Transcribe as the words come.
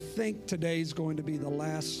think today's going to be the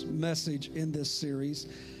last message in this series.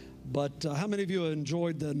 But how many of you have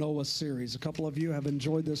enjoyed the Noah series? A couple of you have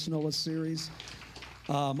enjoyed this Noah series.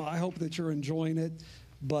 I hope that you're enjoying it.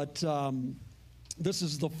 But this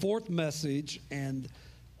is the fourth message, and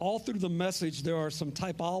all through the message there are some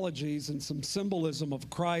typologies and some symbolism of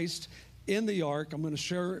Christ in the ark. I'm going to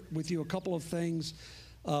share with you a couple of things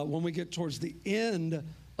when we get towards the end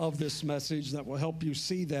of this message that will help you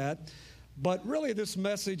see that. But really this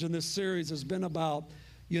message in this series has been about,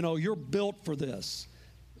 you're built for this.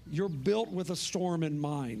 You're built with a storm in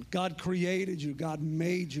mind. God created you. God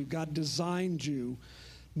made you. God designed you,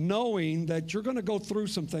 knowing that you're going to go through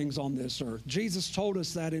some things on this earth. Jesus told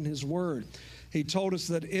us that in his word. He told us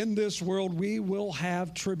that in this world we will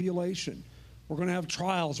have tribulation. We're going to have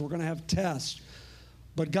trials. We're going to have tests.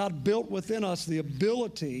 But God built within us the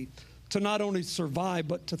ability to not only survive,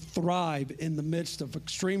 but to thrive in the midst of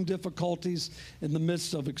extreme difficulties, in the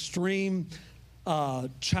midst of extreme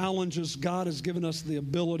challenges. God has given us the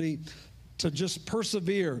ability to just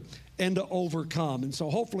persevere and to overcome. And so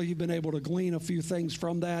hopefully you've been able to glean a few things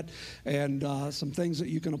from that and some things that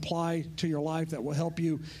you can apply to your life that will help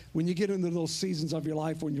you when you get into those seasons of your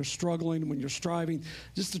life when you're struggling, when you're striving,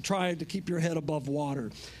 just to try to keep your head above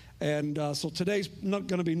water. And so today's not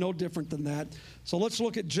going to be no different than that. So let's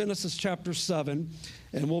look at Genesis chapter 7,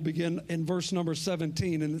 and we'll begin in verse number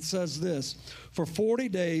 17. And it says this: for 40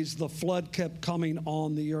 days the flood kept coming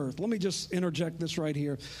on the earth. Let me just interject this right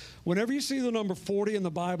here. Whenever you see the number 40 in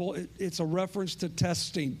the Bible, it's a reference to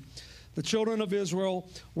testing. The children of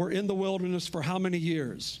Israel were in the wilderness for how many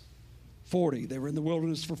years? 40. They were in the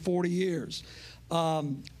wilderness for 40 years.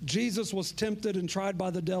 Jesus was tempted and tried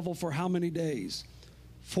by the devil for how many days?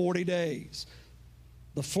 40 days.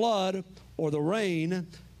 The flood or the rain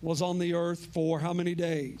was on the earth for how many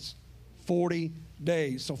days? 40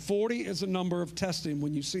 days. So 40 is a number of testing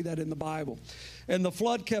when you see that in the Bible. And the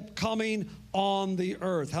flood kept coming on the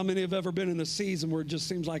earth. How many have ever been in a season where it just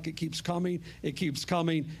seems like it keeps coming, and it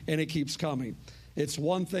keeps coming? It's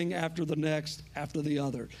one thing after the next, after the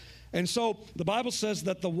other. And so the Bible says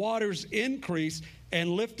that the waters increased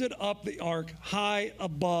and lifted up the ark high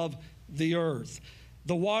above the earth.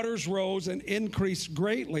 The waters rose and increased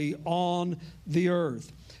greatly on the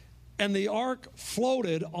earth. And the ark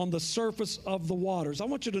floated on the surface of the waters. I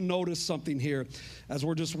want you to notice something here as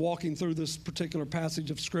we're just walking through this particular passage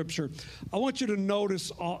of Scripture. I want you to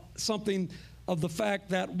notice something of the fact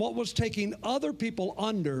that what was taking other people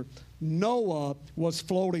under, Noah was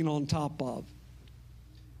floating on top of.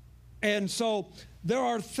 And so there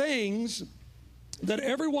are things that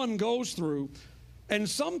everyone goes through, and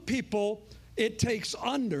some people it takes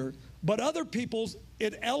under, but other people's,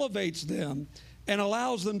 it elevates them and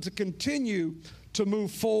allows them to continue to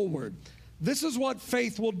move forward. This is what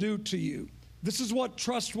faith will do to you. This is what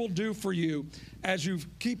trust will do for you as you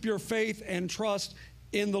keep your faith and trust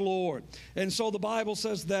in the Lord. And so the Bible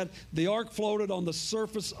says that the ark floated on the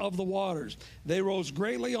surface of the waters. They rose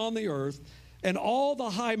greatly on the earth, and all the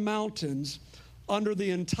high mountains under the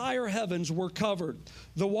entire heavens were covered.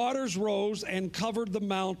 The waters rose and covered the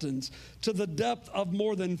mountains to the depth of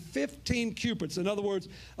more than 15 cubits. In other words,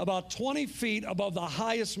 about 20 feet above the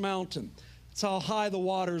highest mountain. That's how high the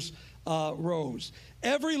waters rose.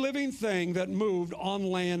 Every living thing that moved on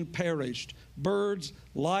land perished. Birds,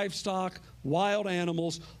 livestock, wild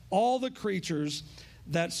animals, all the creatures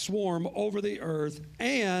that swarm over the earth,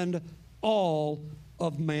 and all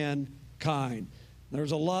of mankind.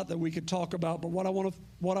 There's a lot that we could talk about, but what I want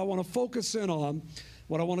to focus in on,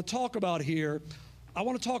 what I want to talk about here, I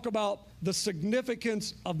want to talk about the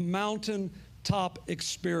significance of mountaintop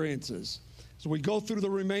experiences. As we go through the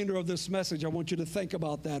remainder of this message, I want you to think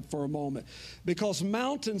about that for a moment, because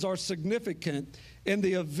mountains are significant in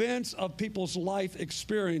the events of people's life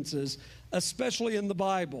experiences, especially in the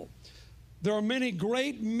Bible. There are many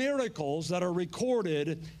great miracles that are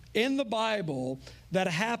recorded in the Bible that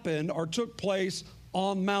happened or took place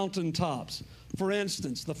on mountaintops. For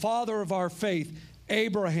instance, the father of our faith,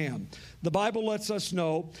 Abraham. The Bible lets us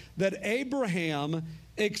know that Abraham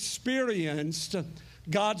experienced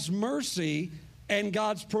God's mercy and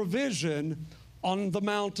God's provision on the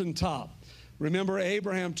mountaintop. Remember,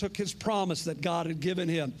 Abraham took his promise that God had given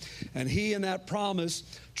him, and he in that promise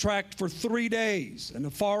tracked for 3 days. And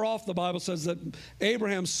afar off, the Bible says that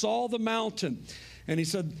Abraham saw the mountain, and he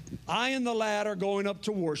said, I and the lad are going up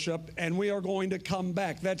to worship, and we are going to come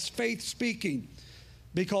back. That's faith speaking,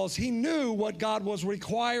 because he knew what God was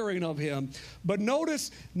requiring of him. But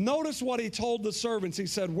notice what he told the servants. He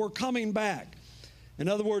said, we're coming back. In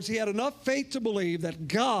other words, he had enough faith to believe that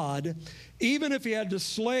God, even if he had to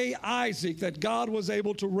slay Isaac, that God was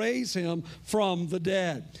able to raise him from the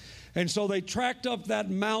dead. And so they tracked up that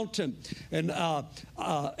mountain, and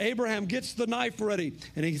Abraham gets the knife ready,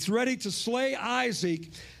 and he's ready to slay Isaac,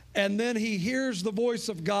 and then he hears the voice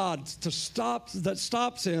of God that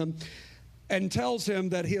stops him and tells him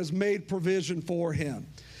that he has made provision for him.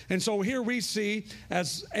 And so here we see,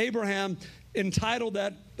 as Abraham entitled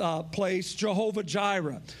that place Jehovah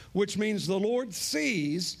Jireh, which means the Lord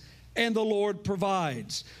sees and the Lord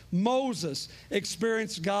provides. Moses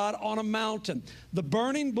experienced God on a mountain. The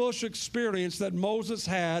burning bush experience that Moses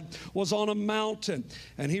had was on a mountain,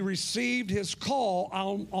 and he received his call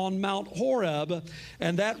on Mount Horeb,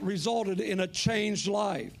 and that resulted in a changed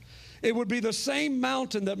life. It would be the same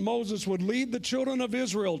mountain that Moses would lead the children of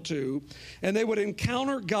Israel to, and they would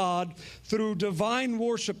encounter God through divine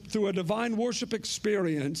worship, through a divine worship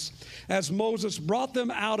experience, as Moses brought them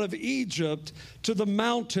out of Egypt to the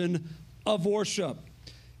mountain of worship.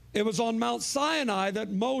 It was on Mount Sinai that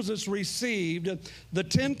Moses received the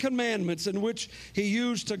 10 Commandments, in which he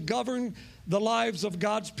used to govern the lives of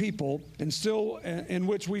God's people, and in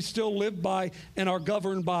which we still live by and are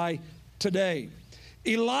governed by today.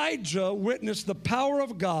 Elijah witnessed the power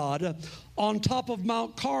of God on top of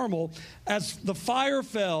Mount Carmel as the fire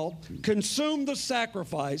fell, consumed the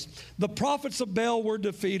sacrifice. The prophets of Baal were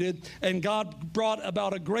defeated, and God brought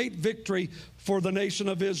about a great victory for the nation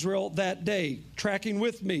of Israel that day. Tracking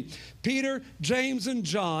with me, Peter, James, and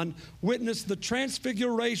John witnessed the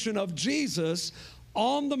transfiguration of Jesus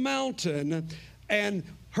on the mountain and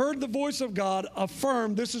heard the voice of God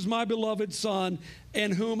affirm, "This is my beloved Son,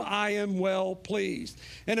 in whom I am well pleased."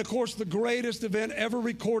 And of course, the greatest event ever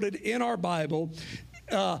recorded in our Bible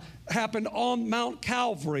happened on Mount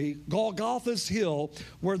Calvary, Golgotha's hill,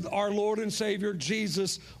 where our Lord and Savior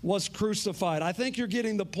Jesus was crucified. I think you're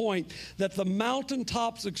getting the point that the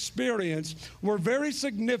mountaintops experience were very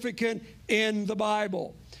significant in the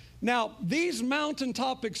Bible. Now, these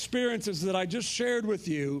mountaintop experiences that I just shared with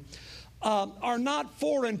you are not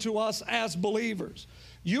foreign to us as believers.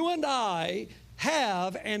 You and I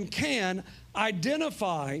have and can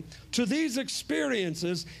identify to these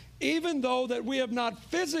experiences, even though that we have not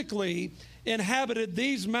physically inhabited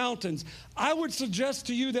these mountains. I would suggest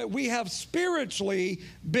to you that we have spiritually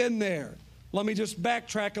been there. Let me just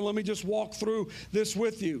backtrack and let me just walk through this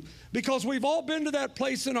with you, because we've all been to that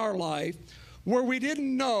place in our life where we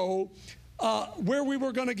didn't know where we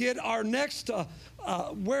were going to get our next,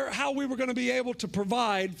 how we were going to be able to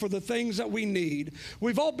provide for the things that we need.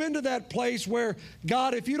 We've all been to that place where,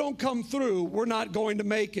 God, if you don't come through, we're not going to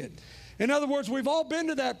make it. In other words, we've all been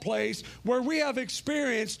to that place where we have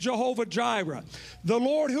experienced Jehovah Jireh, the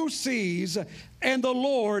Lord who sees and the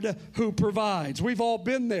Lord who provides. We've all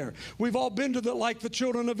been there. We've all been to like the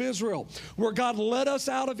children of Israel, where God led us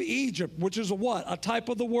out of Egypt, which is a type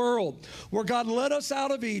of the world, where God led us out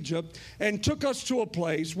of Egypt and took us to a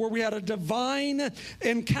place where we had a divine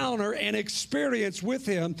encounter and experience with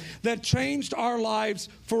him that changed our lives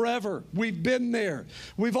forever. We've been there.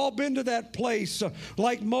 We've all been to that place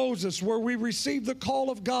like Moses, where we received the call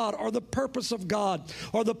of God or the purpose of God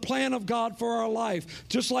or the plan of God for our life.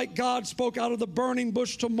 Just like God spoke out of the burning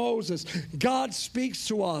bush to Moses, God speaks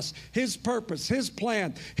to us his purpose, his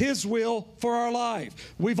plan, his will for our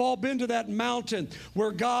life. We've all been to that mountain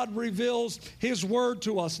where God reveals his word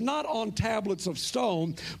to us, not on tablets of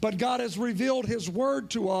stone, but God has revealed his word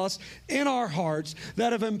to us in our hearts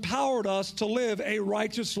that have empowered us to live a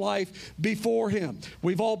righteous life before him.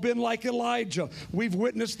 We've all been like Elijah. We've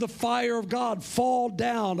witnessed the fire of God fall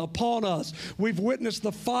down upon us. We've witnessed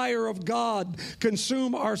the fire of God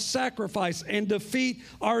consume our sacrifice and defeat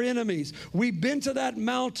our enemies. We've been to that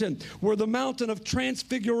mountain, where the mountain of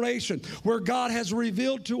transfiguration, where God has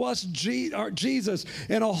revealed to us Jesus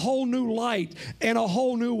in a whole new light and a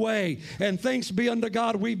whole new way. And thanks be unto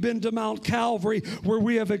God, we've been to Mount Calvary, where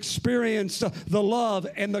we have experienced the love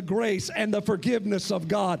and the grace and the forgiveness of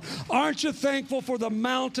God. Aren't you thankful for the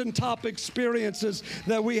mountaintop experiences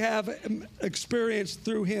that we have experienced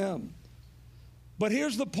through him? But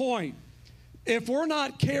here's the point. If we're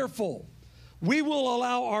not careful, we will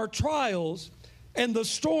allow our trials and the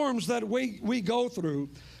storms that we go through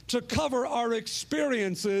to cover our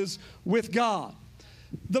experiences with God.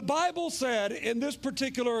 The Bible said in this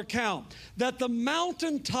particular account that the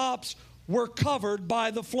mountaintops were covered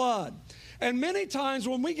by the flood. And many times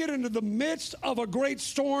when we get into the midst of a great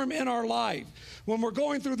storm in our life, when we're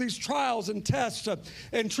going through these trials and tests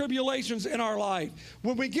and tribulations in our life,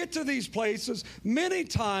 when we get to these places, many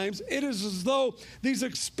times it is as though these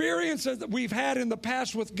experiences that we've had in the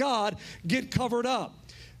past with God get covered up.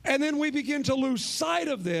 And then we begin to lose sight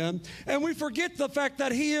of them, and we forget the fact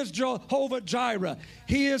that He is Jehovah Jireh.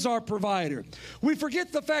 He is our provider. We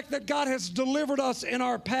forget the fact that God has delivered us in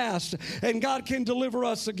our past, and God can deliver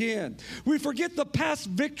us again. We forget the past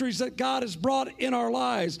victories that God has brought in our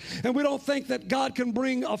lives, and we don't think that God can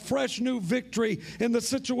bring a fresh new victory in the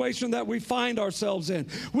situation that we find ourselves in.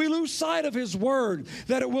 We lose sight of His word,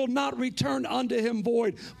 that it will not return unto Him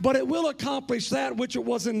void, but it will accomplish that which it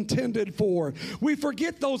was intended for. We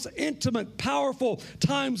forget those intimate, powerful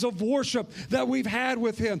times of worship that we've had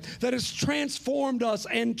with Him that has transformed us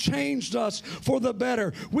and changed us for the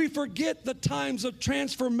better. We forget the times of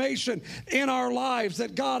transformation in our lives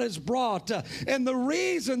that God has brought. And the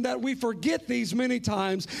reason that we forget these many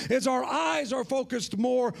times is our eyes are focused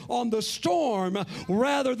more on the storm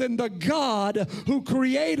rather than the God who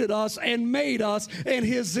created us and made us in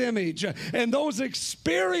His image. And those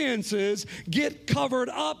experiences get covered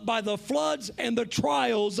up by the floods and the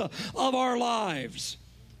trials of our lives.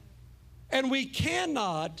 And we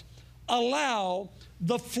cannot allow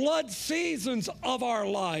the flood seasons of our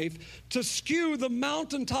life to skew the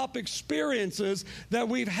mountaintop experiences that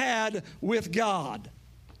we've had with God.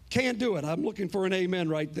 Can't do it. I'm looking for an amen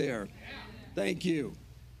right there. Thank you.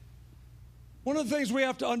 One of the things we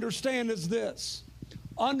have to understand is this.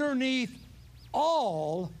 Underneath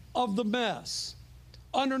all of the mess,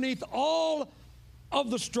 underneath all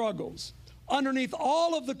of the struggles, underneath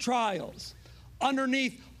all of the trials,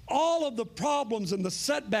 underneath all of the problems and the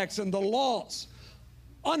setbacks and the loss,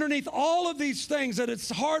 underneath all of these things that it's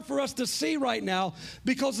hard for us to see right now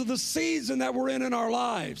because of the season that we're in our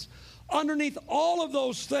lives, underneath all of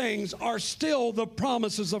those things are still the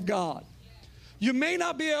promises of God. You may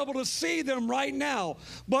not be able to see them right now,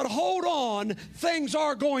 but hold on, things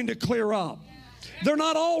are going to clear up. They're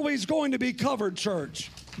not always going to be covered,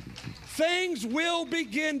 church. Things will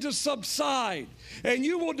begin to subside, and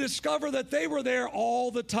you will discover that they were there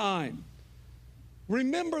all the time.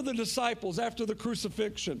 Remember the disciples after the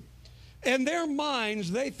crucifixion. In their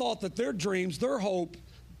minds, they thought that their dreams, their hope,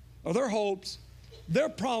 or their hopes, their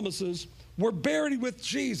promises were buried with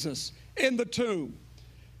Jesus in the tomb.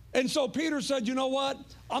 And so Peter said, you know what?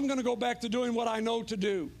 I'm going to go back to doing what I know to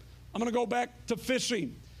do. I'm going to go back to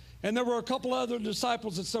fishing. And there were a couple other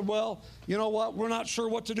disciples that said, well, you know what? We're not sure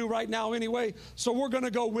what to do right now anyway, so we're going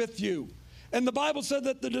to go with you. And the Bible said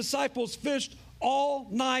that the disciples fished all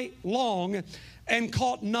night long and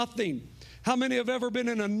caught nothing. How many have ever been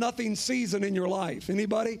in a nothing season in your life?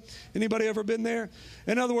 Anybody? Anybody ever been there?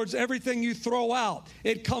 In other words, everything you throw out,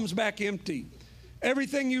 it comes back empty.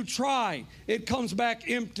 Everything you try, it comes back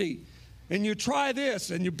empty. And you try this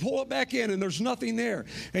and you pull it back in and there's nothing there.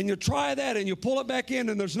 And you try that and you pull it back in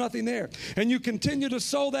and there's nothing there. And you continue to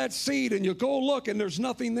sow that seed and you go look and there's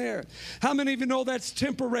nothing there. How many of you know that's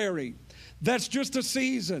temporary? That's just a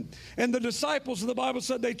season. And the disciples, the Bible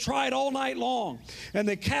said, they tried all night long. And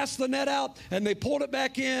they cast the net out and they pulled it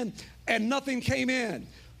back in and nothing came in.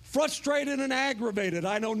 Frustrated and aggravated.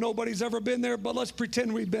 I know nobody's ever been there, but let's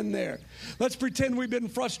pretend we've been there. Let's pretend we've been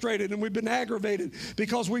frustrated and we've been aggravated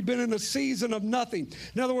because we've been in a season of nothing.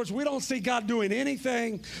 In other words, we don't see God doing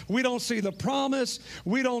anything. We don't see the promise.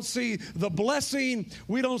 We don't see the blessing.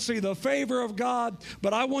 We don't see the favor of God.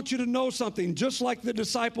 But I want you to know something, just like the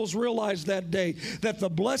disciples realized that day, that the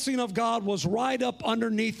blessing of God was right up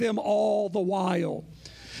underneath them all the while.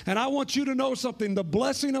 And I want you to know something. The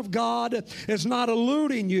blessing of God is not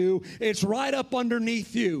eluding you. It's right up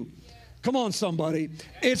underneath you. Come on, somebody.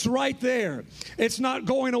 It's right there. It's not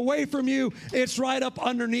going away from you. It's right up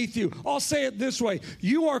underneath you. I'll say it this way.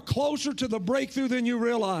 You are closer to the breakthrough than you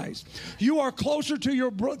realize. You are closer to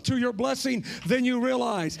your blessing than you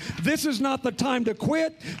realize. This is not the time to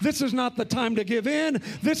quit. This is not the time to give in.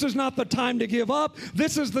 This is not the time to give up.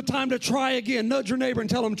 This is the time to try again. Nudge your neighbor and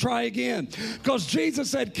tell him, try again. Because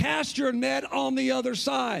Jesus said, cast your net on the other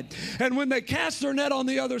side. And when they cast their net on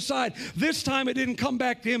the other side, this time it didn't come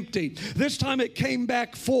back empty. This time it came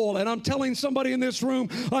back full. And I'm telling somebody in this room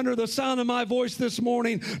under the sound of my voice this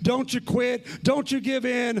morning, don't you quit. Don't you give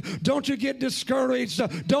in. Don't you get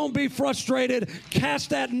discouraged. Don't be frustrated. Cast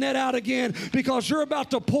that net out again because you're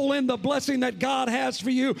about to pull in the blessing that God has for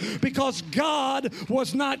you because God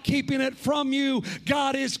was not keeping it from you.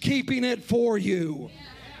 God is keeping it for you.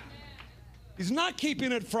 He's not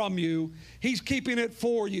keeping it from you. He's keeping it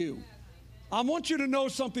for you. I want you to know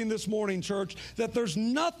something this morning, church, that there's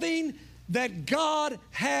nothing that God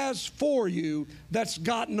has for you that's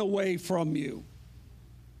gotten away from you.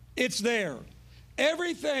 It's there.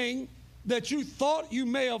 Everything that you thought you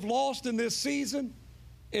may have lost in this season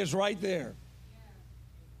is right there.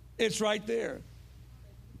 It's right there.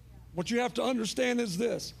 What you have to understand is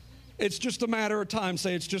this. It's just a matter of time.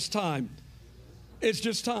 Say, it's just time. It's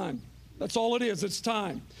just time. That's all it is. It's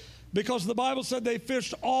time. Because the Bible said they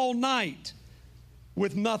fished all night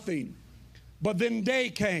with nothing. But then day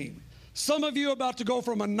came. Some of you are about to go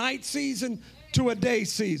from a night season to a day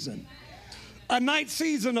season. A night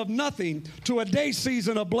season of nothing to a day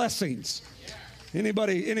season of blessings.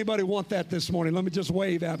 Anybody want that this morning? Let me just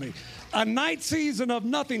wave at me. A night season of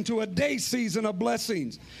nothing to a day season of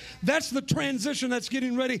blessings. That's the transition that's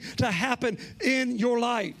getting ready to happen in your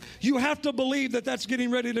life. You have to believe that that's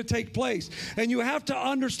getting ready to take place. And you have to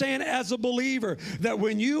understand as a believer that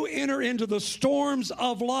when you enter into the storms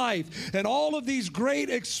of life and all of these great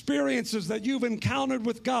experiences that you've encountered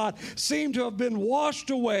with God seem to have been washed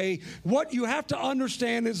away, what you have to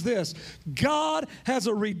understand is this: God has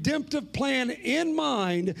a redemptive plan in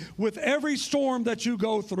mind with every storm that you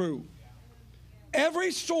go through.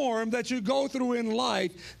 Every storm that you go through in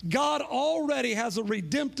life, God already has a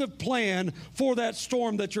redemptive plan for that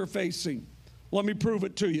storm that you're facing. Let me prove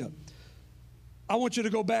it to you. I want you to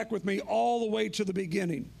go back with me all the way to the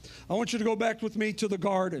beginning. I want you to go back with me to the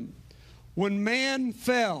garden. When man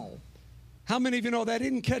fell, how many of you know that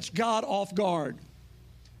didn't catch God off guard?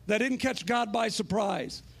 That didn't catch God by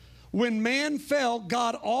surprise. When man fell,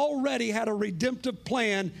 God already had a redemptive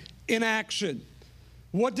plan in action.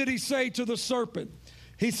 What did he say to the serpent?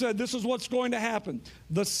 He said, this is what's going to happen.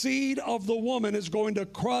 The seed of the woman is going to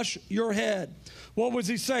crush your head. What was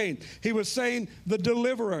he saying? He was saying the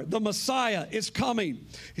deliverer, the Messiah, is coming.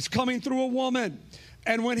 He's coming through a woman.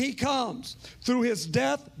 And when he comes, through his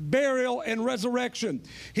death, burial, and resurrection,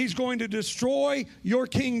 he's going to destroy your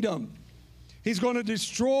kingdom. He's going to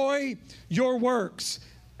destroy your works.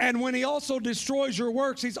 And when he also destroys your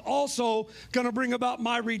works, he's also going to bring about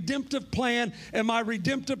my redemptive plan and my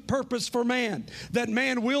redemptive purpose for man, that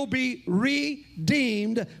man will be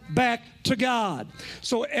redeemed back to God.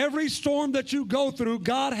 So every storm that you go through,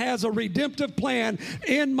 God has a redemptive plan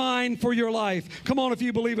in mind for your life. Come on, if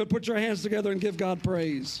you believe it, put your hands together and give God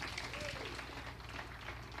praise.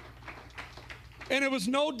 And it was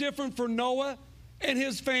no different for Noah and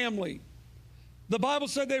his family. The Bible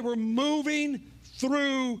said they were moving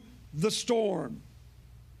through the storm.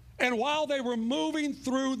 And while they were moving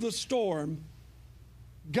through the storm,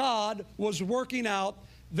 God was working out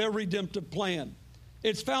their redemptive plan.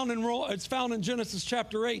 It's found in Genesis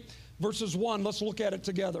chapter 8, verses 1. Let's look at it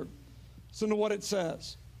together. Listen to what it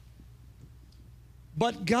says.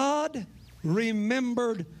 But God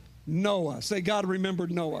remembered Noah. Say, God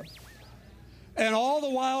remembered Noah. And all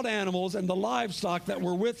the wild animals and the livestock that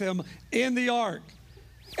were with him in the ark.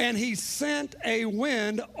 And he sent a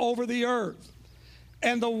wind over the earth,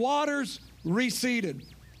 and the waters receded.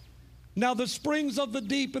 Now the springs of the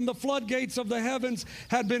deep and the floodgates of the heavens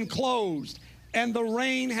had been closed, and the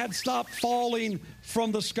rain had stopped falling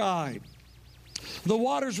from the sky. The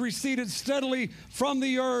waters receded steadily from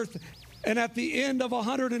the earth, and at the end of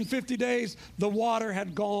 150 days, the water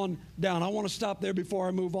had gone down. I want to stop there before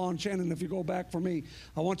I move on. Shannon, if you go back for me,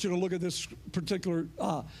 I want you to look at this particular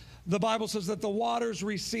the Bible says that the waters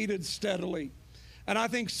receded steadily. And I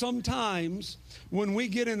think sometimes when we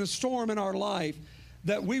get in a storm in our life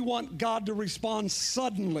that we want God to respond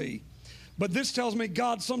suddenly. But this tells me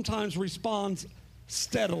God sometimes responds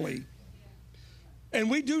steadily.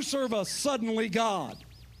 And we do serve a suddenly God.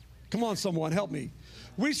 Come on, someone, help me.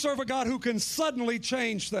 We serve a God who can suddenly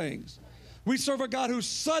change things. We serve a God who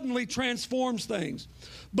suddenly transforms things.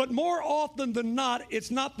 But more often than not, it's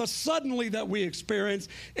not the suddenly that we experience,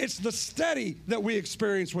 it's the steady that we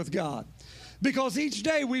experience with God. Because each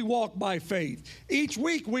day we walk by faith. Each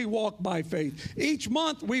week we walk by faith. Each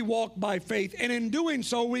month we walk by faith. And in doing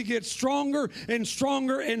so, we get stronger and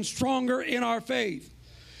stronger and stronger in our faith.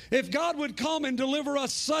 If God would come and deliver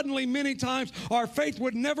us suddenly many times, our faith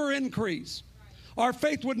would never increase. Our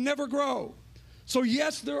faith would never grow. So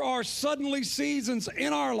yes, there are suddenly seasons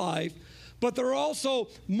in our life, but there are also,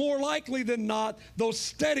 more likely than not, those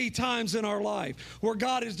steady times in our life where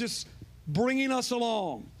God is just bringing us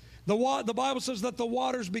along. The Bible says that the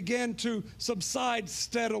waters began to subside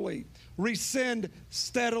steadily, rescind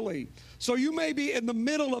steadily. So you may be in the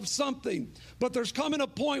middle of something, but there's coming a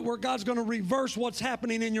point where God's going to reverse what's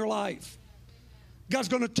happening in your life. God's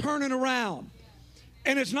going to turn it around.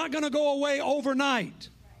 And it's not going to go away overnight.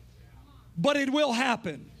 But it will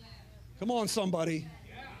happen. Come on, somebody.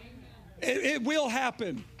 It will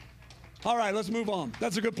happen. All right, let's move on.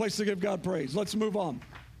 That's a good place to give God praise. Let's move on.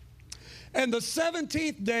 And the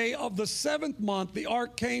 17th day of the 7th month, the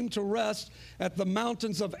ark came to rest at the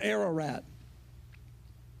mountains of Ararat.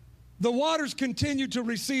 The waters continued to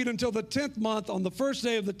recede until the 10th month. On the first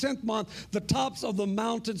day of the 10th month, the tops of the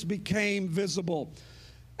mountains became visible.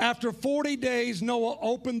 After 40 days, Noah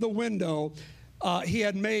opened the window he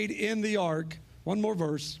had made in the ark. One more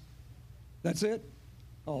verse. That's it?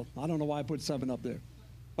 Oh, I don't know why I put 7 up there.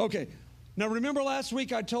 Okay. Now, remember last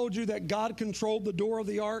week I told you that God controlled the door of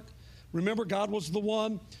the ark? Remember, God was the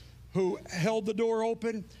one who held the door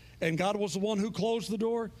open, and God was the one who closed the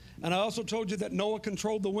door. And I also told you that Noah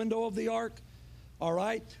controlled the window of the ark. All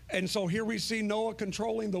right? And so here we see Noah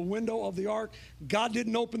controlling the window of the ark. God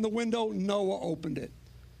didn't open the window, Noah opened it.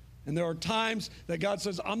 And there are times that God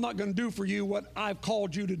says, I'm not going to do for you what I've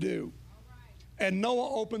called you to do. And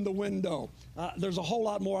Noah opened the window. There's a whole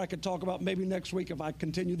lot more I could talk about. Maybe next week, if I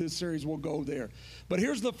continue this series, we'll go there. But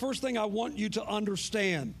here's the first thing I want you to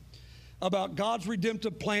understand about God's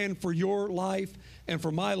redemptive plan for your life and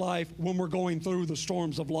for my life when we're going through the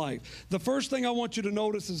storms of life. The first thing I want you to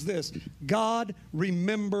notice is this: God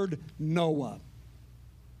remembered Noah.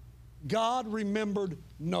 God remembered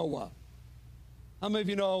Noah. How many of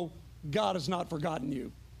you know God has not forgotten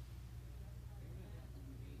you?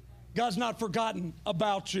 God's not forgotten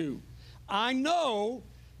about you. I know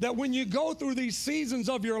that when you go through these seasons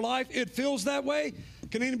of your life, it feels that way.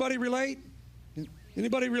 Can anybody relate?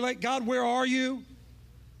 Anybody relate? God, where are you?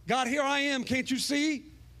 God, here I am. Can't you see?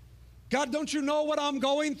 God, don't you know what I'm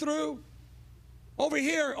going through? Over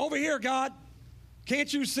here, God.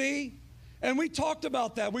 Can't you see? And we talked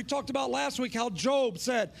about that. We talked about last week how Job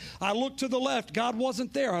said, I looked to the left, God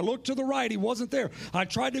wasn't there. I looked to the right, he wasn't there. I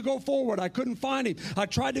tried to go forward, I couldn't find him. I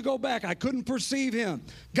tried to go back, I couldn't perceive him.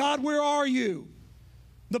 God, where are you?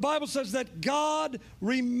 The Bible says that God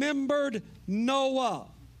remembered Noah.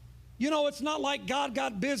 You know, it's not like God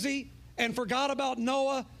got busy and forgot about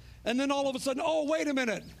Noah, and then all of a sudden, oh, wait a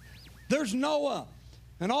minute, there's Noah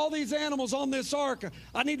and all these animals on this ark.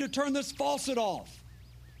 I need to turn this faucet off.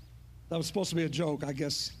 That was supposed to be a joke. I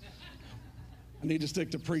guess I need to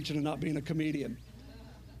stick to preaching and not being a comedian.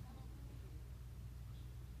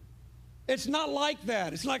 It's not like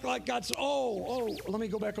that. It's not like God said, oh, let me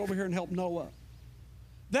go back over here and help Noah.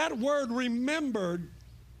 That word remembered,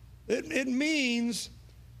 it means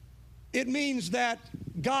that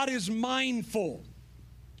God is mindful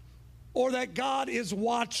or that God is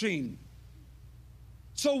watching.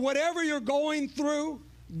 So whatever you're going through,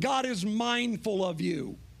 God is mindful of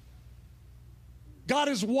you. God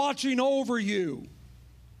is watching over you.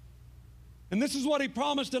 And this is what he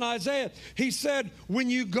promised in Isaiah. He said, when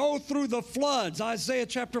you go through the floods, Isaiah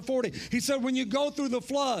chapter 40, he said, when you go through the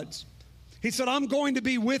floods, he said, I'm going to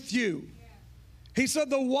be with you. He said,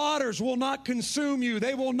 the waters will not consume you.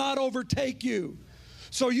 They will not overtake you.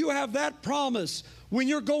 So you have that promise. When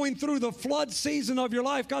you're going through the flood season of your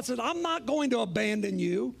life, God said, I'm not going to abandon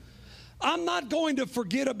you. I'm not going to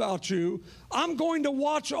forget about you. I'm going to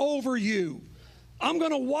watch over you. I'm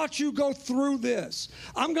going to watch you go through this.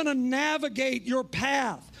 I'm going to navigate your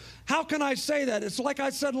path. How can I say that? It's like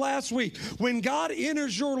I said last week. When God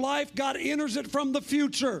enters your life, God enters it from the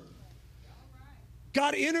future.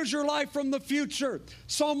 God enters your life from the future.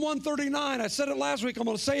 Psalm 139, I said it last week. I'm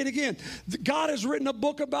going to say it again. God has written a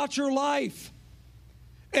book about your life.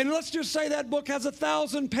 And let's just say that book has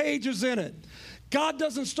 1,000 pages in it. God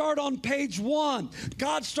doesn't start on page 1.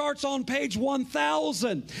 God starts on page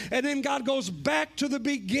 1,000. And then God goes back to the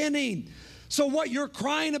beginning. So what you're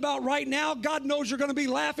crying about right now, God knows you're going to be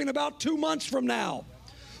laughing about 2 months from now.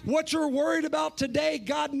 What you're worried about today,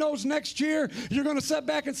 God knows next year you're going to sit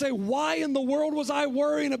back and say, why in the world was I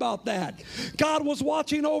worrying about that? God was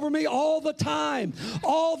watching over me all the time.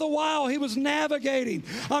 All the while he was navigating.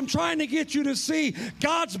 I'm trying to get you to see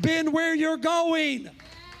God's been where you're going.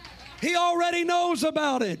 He already knows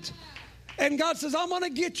about it. And God says, I'm going to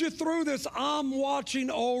get you through this. I'm watching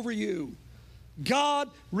over you. God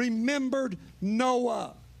remembered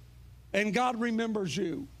Noah. And God remembers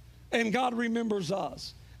you. And God remembers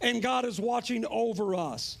us. And God is watching over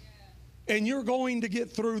us. And you're going to get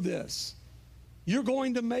through this. You're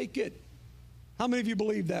going to make it. How many of you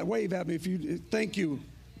believe that? Wave at me if you. Thank you.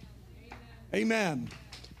 Amen.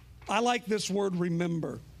 I like this word,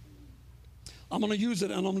 remember. I'm going to use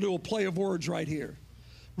it, and I'm going to do a play of words right here.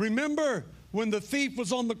 Remember when the thief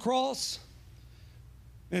was on the cross,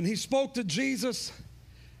 and he spoke to Jesus,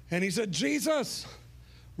 and he said, Jesus,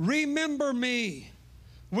 remember me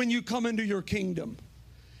when you come into your kingdom.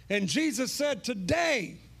 And Jesus said,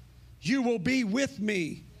 today you will be with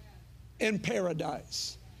me in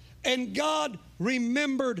paradise. And God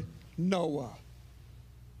remembered Noah.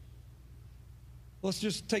 Let's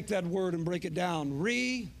just take that word and break it down.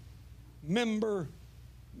 Remember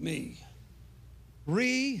me.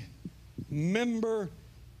 Remember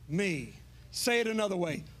me. Say it another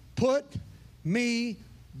way. Put me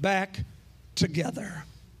back together.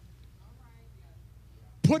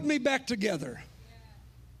 put me back together.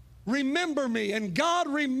 Remember me. And God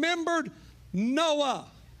remembered Noah.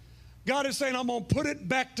 God is saying, I'm going to put it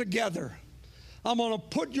back together. I'm going to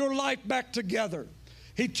put your life back together.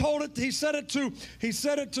 He said it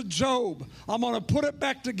to Job. I'm going to put it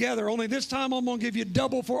back together. Only this time I'm going to give you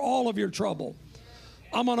double for all of your trouble.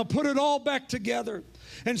 I'm going to put it all back together.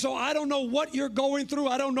 And so I don't know what you're going through.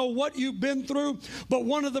 I don't know what you've been through. But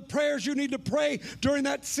one of the prayers you need to pray during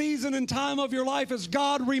that season and time of your life is,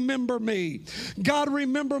 God, remember me. God,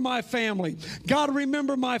 remember my family. God,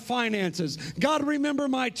 remember my finances. God, remember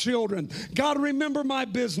my children. God, remember my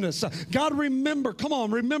business. God,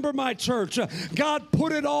 remember my church. God,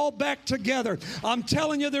 put it all back together. I'm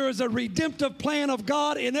telling you, there is a redemptive plan of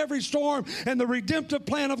God in every storm. And the redemptive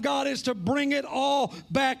plan of God is to bring it all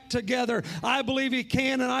back together. I believe He can,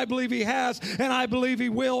 and I believe He has, and I believe He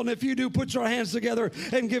will. And if you do, put your hands together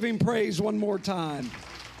and give Him praise one more time.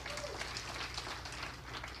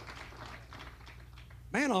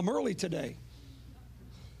 Man, I'm early today.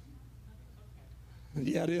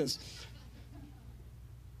 Yeah, it is.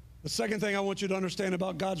 The second thing I want you to understand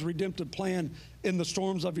about God's redemptive plan in the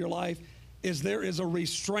storms of your life is there is a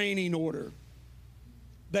restraining order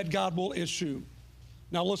that God will issue.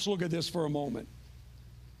 Now, let's look at this for a moment.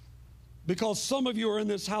 Because some of you are in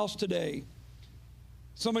this house today,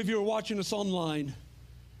 some of you are watching us online,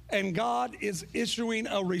 and God is issuing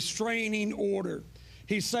a restraining order.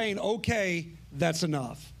 He's saying, okay, that's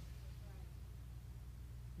enough.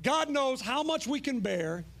 God knows how much we can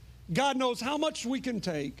bear. God knows how much we can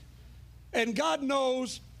take. And God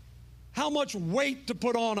knows how much weight to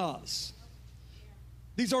put on us.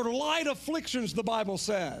 These are light afflictions, the Bible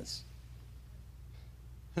says.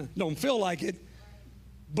 Don't feel like it,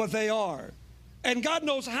 but they are. And God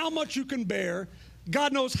knows how much you can bear.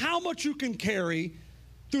 God knows how much you can carry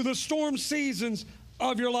through the storm seasons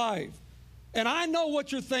of your life. And I know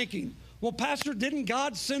what you're thinking. Well, Pastor, didn't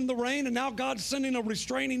God send the rain, and now God's sending a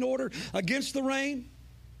restraining order against the rain?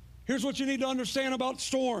 Here's what you need to understand about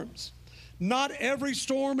storms. Not every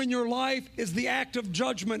storm in your life is the act of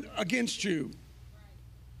judgment against you.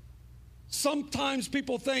 Sometimes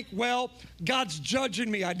people think, well, God's judging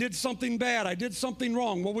me. I did something bad. I did something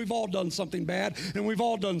wrong. Well, we've all done something bad, and we've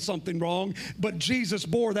all done something wrong, but Jesus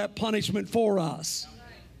bore that punishment for us.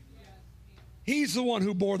 He's the one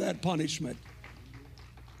who bore that punishment.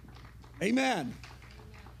 Amen.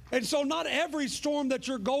 And so not every storm that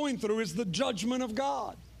you're going through is the judgment of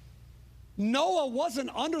God. Noah wasn't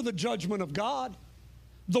under the judgment of God.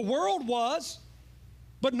 The world was,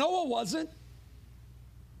 but Noah wasn't.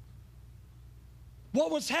 What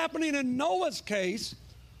was happening in Noah's case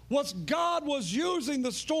was God was using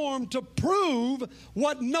the storm to prove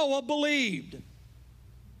what Noah believed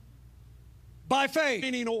by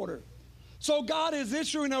faith. Order. So God is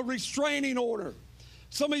issuing a restraining order.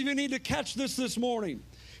 Some of you need to catch this morning.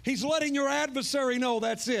 He's letting your adversary know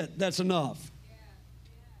that's it. That's enough.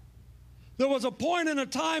 There was a point in a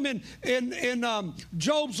time in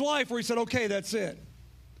Job's life where he said, okay, that's it.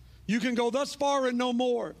 You can go thus far and no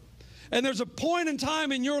more. And there's a point in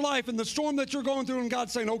time in your life in the storm that you're going through, and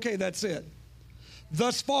God's saying, okay, that's it.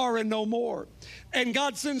 Thus far and no more. And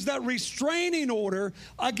God sends that restraining order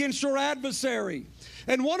against your adversary.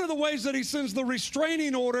 And one of the ways that He sends the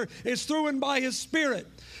restraining order is through and by His Spirit.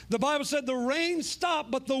 The Bible said the rain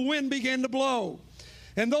stopped, but the wind began to blow.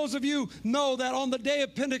 And those of you know that on the day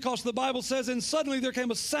of Pentecost, the Bible says, and suddenly there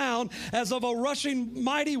came a sound as of a rushing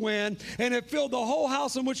mighty wind, and it filled the whole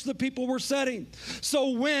house in which the people were sitting. So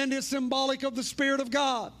wind is symbolic of the Spirit of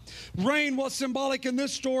God. Rain was symbolic in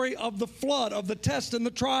this story of the flood, of the test and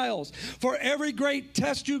the trials. For every great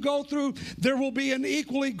test you go through, there will be an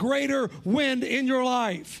equally greater wind in your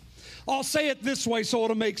life. I'll say it this way so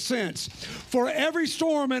it'll make sense. For every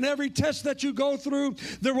storm and every test that you go through,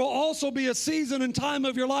 there will also be a season and time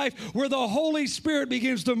of your life where the Holy Spirit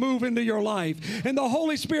begins to move into your life. And the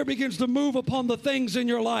Holy Spirit begins to move upon the things in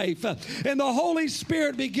your life. And the Holy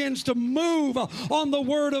Spirit begins to move on the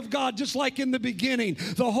Word of God, just like in the beginning.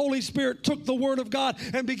 The Holy Spirit took the Word of God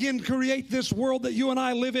and began to create this world that you and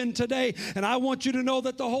I live in today. And I want you to know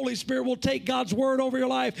that the Holy Spirit will take God's Word over your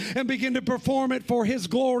life and begin to perform it for His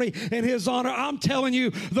glory and His honor. I'm telling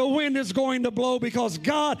you, the wind is going to blow because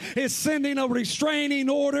God is sending a restraining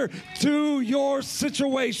order to your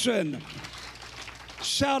situation.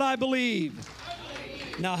 Shout, I believe.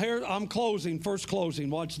 Now here, I'm closing, first closing.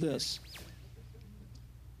 Watch this.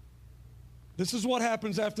 This is what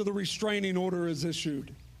happens after the restraining order is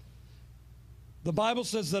issued. The Bible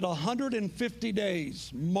says that 150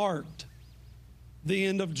 days marked the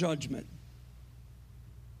end of judgment.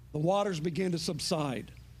 The waters began to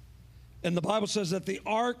subside. And the Bible says that the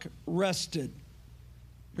ark rested.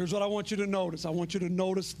 Here's what I want you to notice. I want you to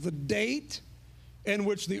notice the date in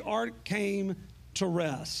which the ark came to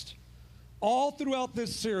rest. All throughout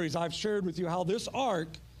this series, I've shared with you how this ark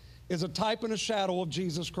is a type and a shadow of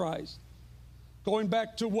Jesus Christ. Going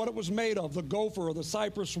back to what it was made of, the gopher or the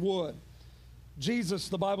cypress wood. Jesus,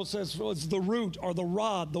 the Bible says, was the root or the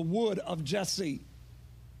rod, the wood of Jesse,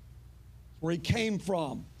 where he came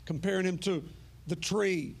from, comparing him to the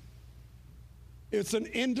tree. It's an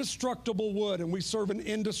indestructible wood, and we serve an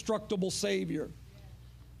indestructible Savior.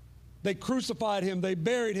 They crucified him, they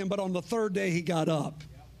buried him, but on the third day he got up.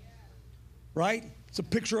 Right? It's a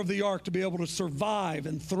picture of the ark to be able to survive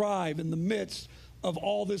and thrive in the midst of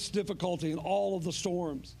all this difficulty and all of the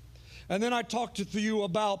storms. And then I talked with you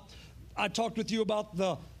about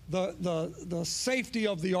the safety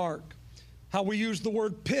of the ark, how we use the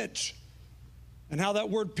word pitch, and how that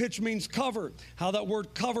word pitch means cover, how that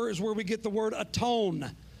word cover is where we get the word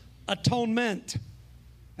atone, atonement,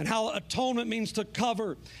 and how atonement means to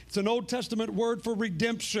cover. It's an Old Testament word for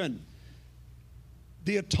redemption,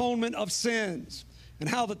 the atonement of sins. And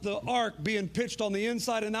how that the ark being pitched on the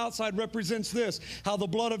inside and outside represents this, how the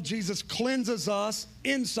blood of Jesus cleanses us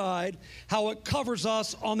inside, how it covers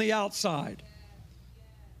us on the outside.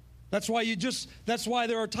 That's why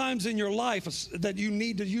there are times in your life that you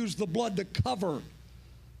need to use the blood to cover.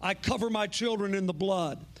 I cover my children in the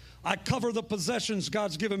blood. I cover the possessions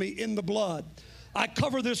God's given me in the blood. I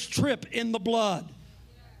cover this trip in the blood.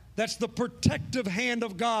 That's the protective hand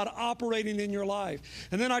of God operating in your life.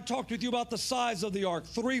 And then I talked with you about the size of the ark.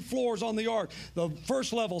 3 floors on the ark. The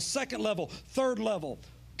first level, second level, third level.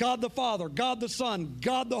 God the Father, God the Son,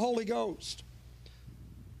 God the Holy Ghost.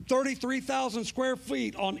 33,000 square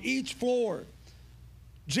feet on each floor.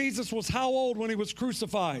 Jesus was how old when he was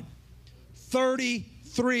crucified?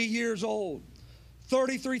 33 years old.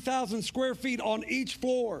 33,000 square feet on each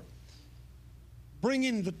floor.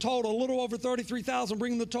 Bringing the total, a little over 33,000,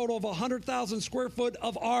 bringing the total of 100,000 square foot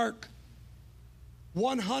of ark.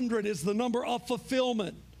 100 is the number of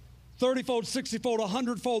fulfillment. 30-fold, 60-fold,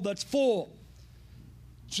 100-fold, that's full.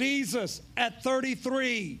 Jesus at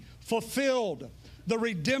 33 fulfilled the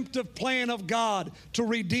redemptive plan of God to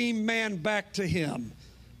redeem man back to him.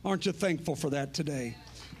 Aren't you thankful for that today?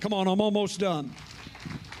 Come on, I'm almost done.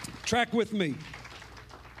 Track with me.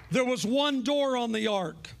 There was one door on the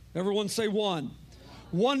ark. Everyone say one.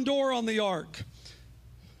 One door on the ark.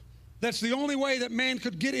 That's the only way that man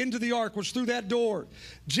could get into the ark was through that door.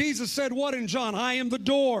 Jesus said what in John? I am the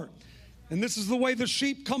door. And this is the way the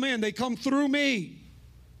sheep come in. They come through me.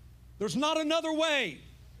 There's not another way.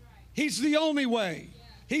 He's the only way.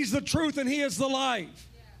 He's the truth and he is the life.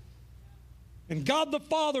 And God the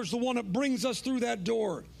Father is the one that brings us through that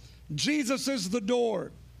door. Jesus is the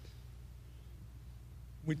door.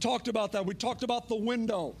 We talked about that. We talked about the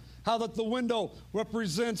window. How that the window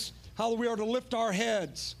represents how we are to lift our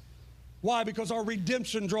heads. Why? Because our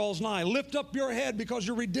redemption draws nigh. Lift up your head because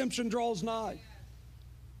your redemption draws nigh.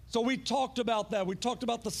 So we talked about that. We talked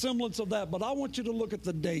about the semblance of that. But I want you to look at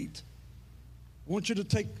the date. I want you to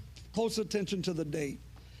take close attention to the date.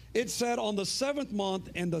 It said on the 7th month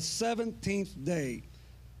and the 17th day.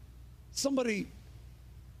 Somebody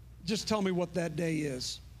just tell me what that day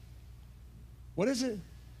is. What is it?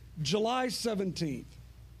 July 17th.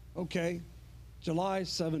 Okay, July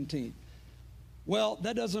 17th. Well,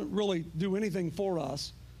 that doesn't really do anything for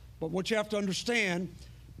us, but what you have to understand,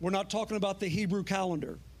 we're not talking about the Hebrew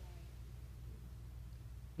calendar.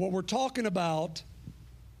 What we're talking about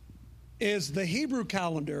is the Hebrew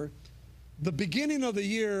calendar. The beginning of the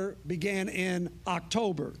year began in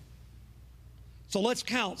October. So let's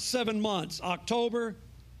count 7 months. October,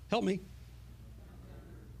 help me.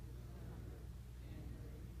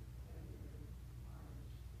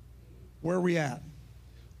 Where are we at?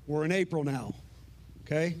 We're in April now,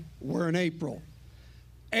 okay? We're in April.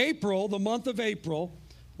 April, the month of April,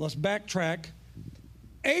 let's backtrack.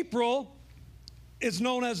 April is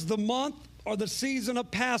known as the month or the season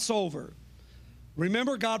of Passover.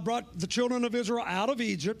 Remember, God brought the children of Israel out of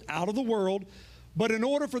Egypt, out of the world, but in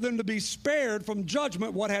order for them to be spared from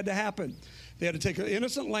judgment, what had to happen? They had to take an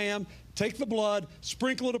innocent lamb, take the blood,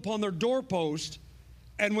 sprinkle it upon their doorpost.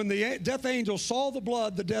 And when the death angel saw the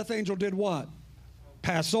blood, the death angel did what?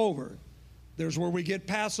 Passover. There's where we get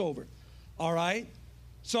Passover. All right?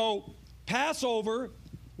 So Passover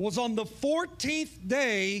was on the 14th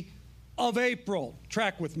day of April.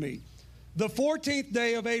 Track with me. The 14th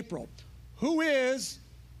day of April. Who is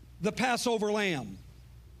the Passover lamb?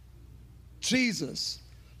 Jesus.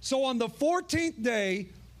 So on the 14th day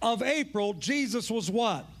of April, Jesus was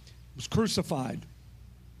what? Was crucified.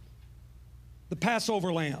 The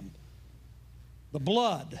Passover lamb, the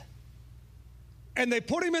blood, and they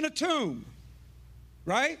put him in a tomb,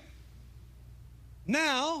 right?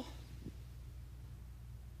 Now,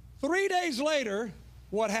 3 days later,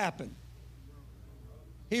 what happened?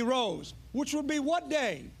 He rose, which would be what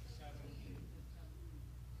day?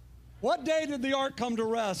 What day did the ark come to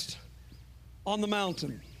rest on the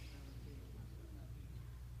mountain?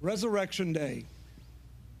 Resurrection Day.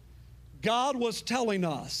 God was telling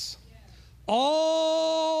us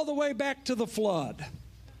all the way back to the flood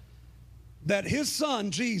that his son,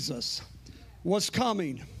 Jesus, was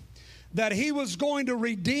coming, that he was going to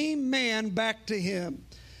redeem man back to him.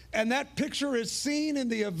 And that picture is seen in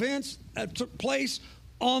the events that took place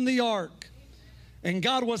on the ark. And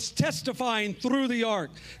God was testifying through the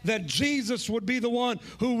ark that Jesus would be the one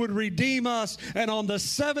who would redeem us. And on the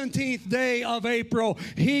 17th day of April,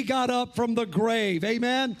 he got up from the grave.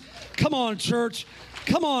 Amen? Come on, church.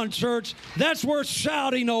 Come on, church. That's worth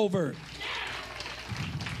shouting over.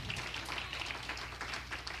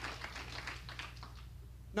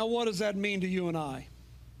 Now, what does that mean to you and I?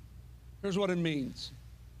 Here's what it means.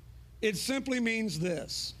 It simply means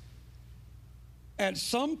this. At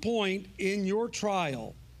some point in your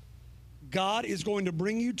trial, God is going to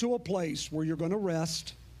bring you to a place where you're going to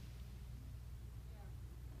rest.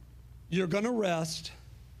 You're going to rest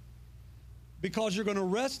because you're going to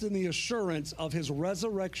rest in the assurance of his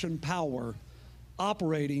resurrection power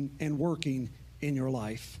operating and working in your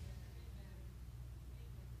life.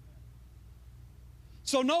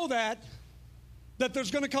 So know that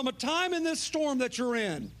there's going to come a time in this storm that you're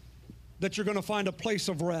in that you're going to find a place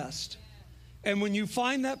of rest. And when you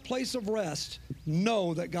find that place of rest,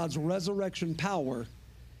 know that God's resurrection power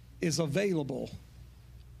is available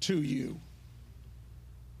to you.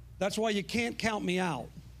 That's why you can't count me out.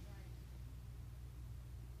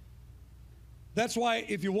 That's why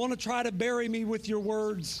if you want to try to bury me with your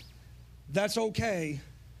words, that's okay.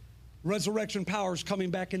 Resurrection power is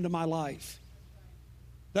coming back into my life.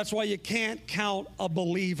 That's why you can't count a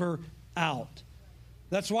believer out.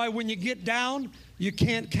 That's why when you get down, you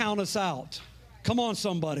can't count us out. Come on,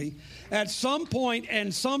 somebody. At some point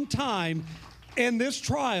and some time in this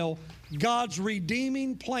trial, God's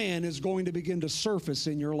redeeming plan is going to begin to surface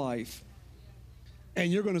in your life.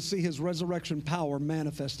 And you're going to see his resurrection power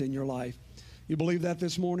manifest in your life. You believe that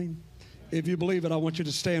this morning? If you believe it, I want you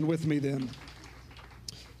to stand with me then.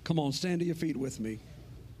 Come on, stand to your feet with me.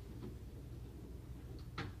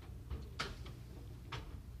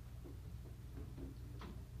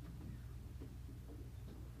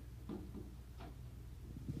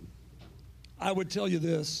 I would tell you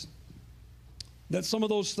this, that some of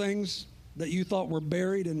those things that you thought were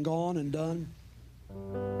buried and gone and done,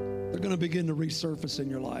 they're going to begin to resurface in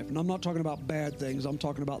your life. And I'm not talking about bad things. I'm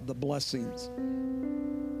talking about the blessings,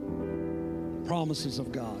 promises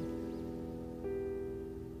of God.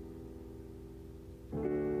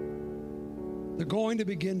 They're going to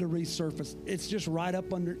begin to resurface. It's just right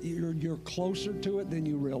up under, you're closer to it than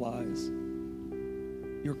you realize.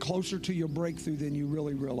 You're closer to your breakthrough than you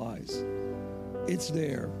really realize. It's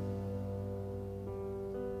there.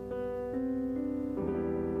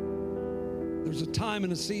 There's a time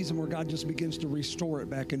and a season where God just begins to restore it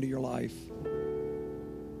back into your life.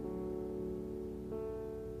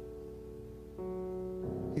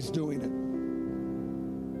 He's doing it.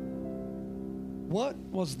 What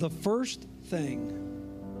was the first thing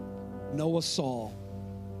Noah saw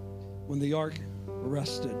when the ark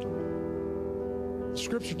rested?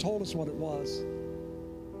 Scripture told us what it was.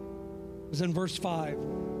 It was in verse 5.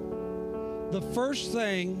 The first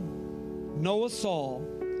thing Noah saw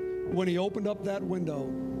when he opened up that window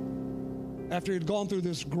after he had gone through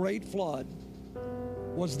this great flood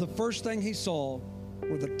was the first thing he saw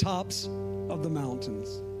were the tops of the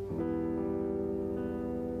mountains.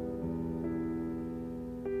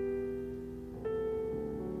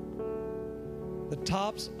 The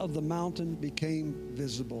tops of the mountain became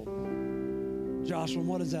visible. Joshua,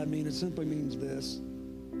 what does that mean? It simply means this.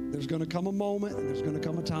 There's going to come a moment and there's going to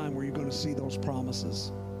come a time where you're going to see those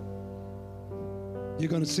promises. You're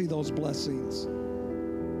going to see those blessings.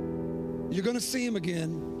 You're going to see them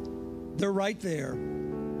again. They're right there.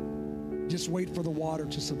 Just wait for the water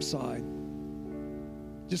to subside.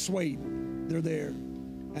 Just wait. They're there.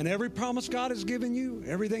 And every promise God has given you,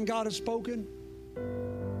 everything God has spoken,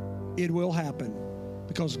 it will happen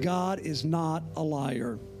because God is not a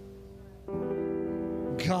liar.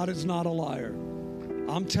 God is not a liar.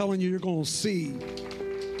 I'm telling you, you're going to see.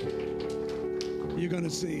 You're going to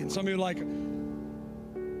see. And some of you are like,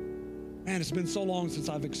 man, it's been so long since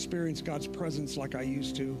I've experienced God's presence like I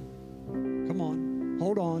used to. Come on.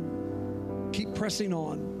 Hold on. Keep pressing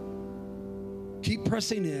on. Keep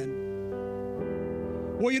pressing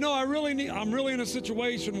in. Well, you know, I'm really in a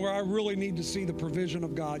situation where I really need to see the provision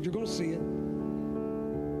of God. You're going to see it.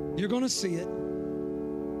 You're going to see it.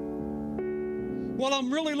 Well,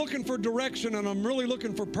 I'm really looking for direction and I'm really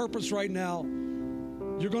looking for purpose right now.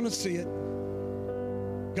 You're going to see it.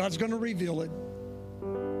 God's going to reveal it.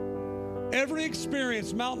 Every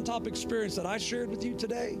experience, mountaintop experience that I shared with you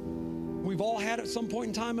today, we've all had at some point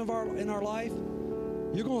in time in our life.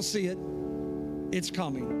 You're going to see it. It's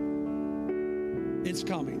coming. It's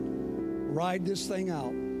coming. Ride this thing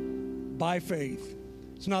out by faith.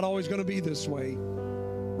 It's not always going to be this way,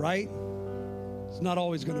 right? It's not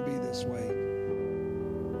always going to be this way.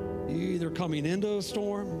 You're either coming into a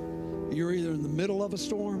storm, you're either in the middle of a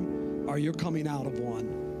storm, or you're coming out of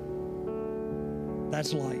one.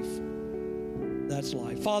 That's life. That's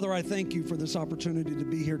life. Father, I thank you for this opportunity to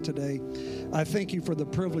be here today. I thank you for the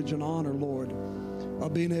privilege and honor, Lord,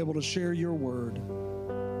 of being able to share your word.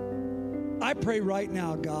 I pray right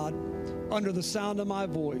now, God, under the sound of my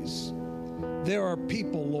voice, there are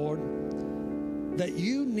people, Lord, that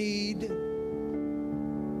you need,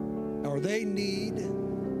 or they need,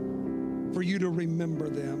 for you to remember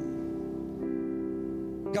them.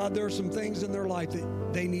 God, there are some things in their life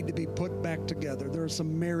that they need to be put back together. There are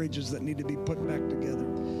some marriages that need to be put back together.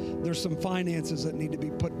 There's some finances that need to be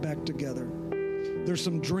put back together. There's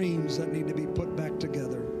some dreams that need to be put back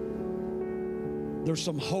together. There's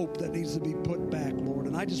some hope that needs to be put back, Lord.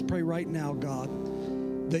 And I just pray right now, God,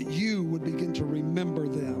 that you would begin to remember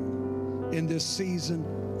them in this season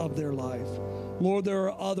of their life. Lord, there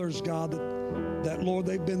are others, God, that Lord,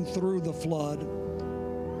 they've been through the flood.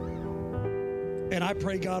 And I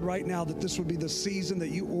pray, God, right now that this would be the season that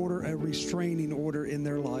you order a restraining order in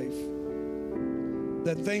their life.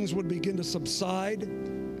 That things would begin to subside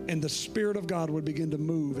and the Spirit of God would begin to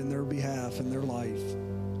move in their behalf, in their life.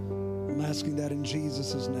 I'm asking that in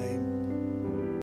Jesus' name.